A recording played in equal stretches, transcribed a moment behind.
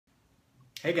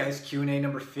Hey guys, Q&A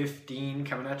number 15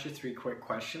 coming at you. 3 quick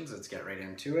questions. Let's get right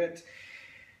into it.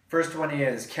 First one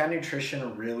is, can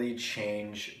nutrition really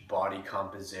change body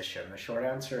composition? The short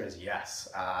answer is yes.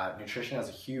 Nutrition has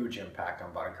a huge impact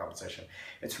on body composition.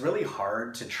 It's really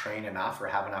hard to train enough or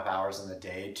have enough hours in the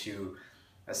day to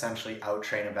essentially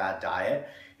out-train a bad diet.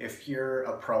 If you're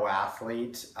a pro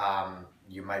athlete,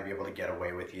 you might be able to get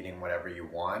away with eating whatever you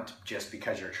want just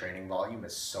because your training volume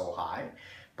is so high.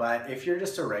 But if you're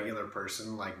just a regular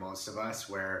person like most of us,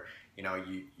 where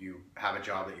you have a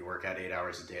job that you work at 8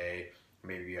 hours a day,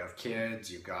 maybe you have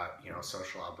kids, you've got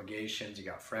social obligations, you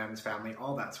got friends, family,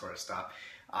 all that sort of stuff.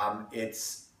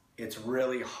 It's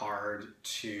really hard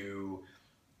to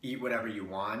eat whatever you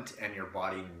want and your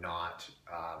body not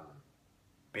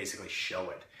basically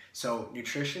show it. So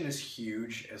nutrition is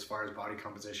huge as far as body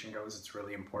composition goes. It's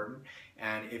really important,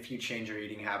 and if you change your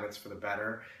eating habits for the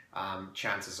better,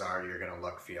 chances are you're going to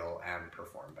look, feel, and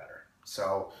perform better.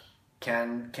 So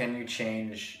can you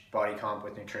change body comp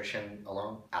with nutrition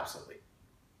alone? Absolutely.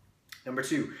 Number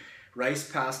 2,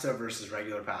 rice pasta versus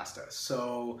regular pasta.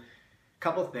 So a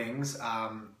couple things.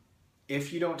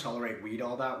 If you don't tolerate wheat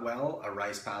all that well, a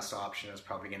rice pasta option is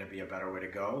probably going to be a better way to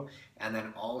go. And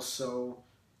then also,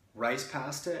 rice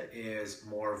pasta is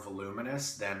more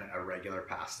voluminous than a regular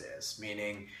pasta is,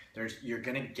 meaning you're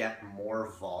going to get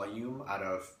more volume out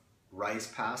of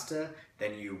rice pasta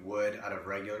than you would out of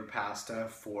regular pasta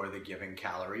for the given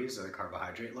calories or the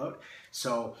carbohydrate load.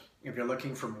 So if you're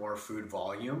looking for more food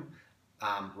volume,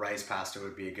 rice pasta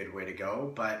would be a good way to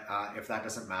go. But if that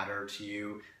doesn't matter to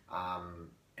you,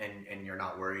 and you're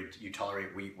not worried, you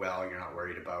tolerate wheat well, you're not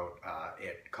worried about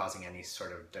it causing any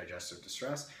sort of digestive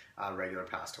distress, regular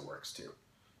pasta works too.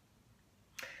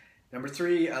 Number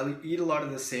 3, I eat a lot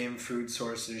of the same food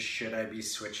sources. Should I be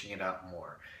switching it up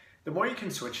more? The more you can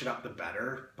switch it up, the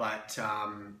better, but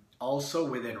also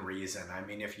within reason. I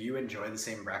mean, if you enjoy the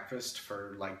same breakfast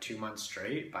for like 2 months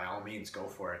straight, by all means, go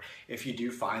for it. If you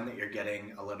do find that you're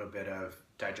getting a little bit of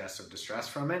digestive distress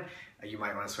from it, you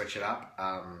might want to switch it up.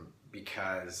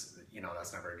 Because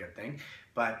that's never a good thing.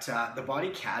 But the body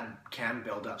can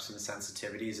build up some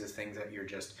sensitivities as things that you're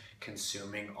just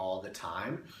consuming all the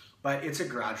time. But it's a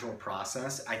gradual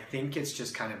process. I think it's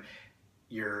just kind of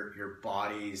your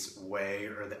body's way,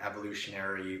 or the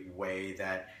evolutionary way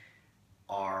that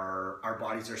our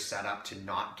bodies are set up to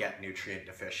not get nutrient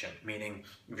deficient. Meaning,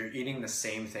 if you're eating the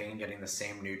same thing and getting the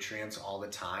same nutrients all the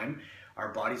time,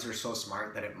 our bodies are so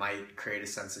smart that it might create a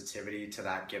sensitivity to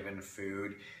that given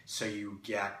food, so you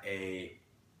get a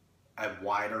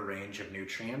wider range of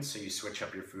nutrients, so you switch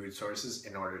up your food sources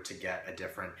in order to get a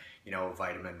different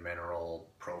vitamin mineral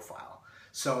profile.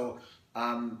 So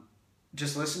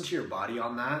just listen to your body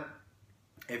on that.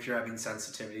 If you're having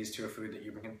sensitivities to a food that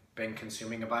you've been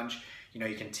consuming a bunch,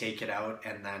 you can take it out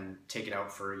and then take it out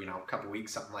for a couple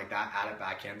weeks, something like that, add it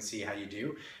back in, see how you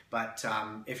do. But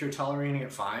if you're tolerating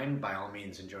it fine, by all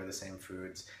means enjoy the same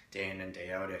foods day in and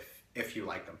day out if you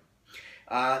like them.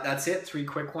 That's it, 3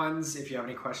 quick ones. If you have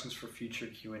any questions for future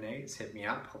Q&As, hit me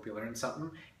up. Hope you learned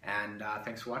something, and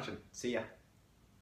thanks for watching. See ya.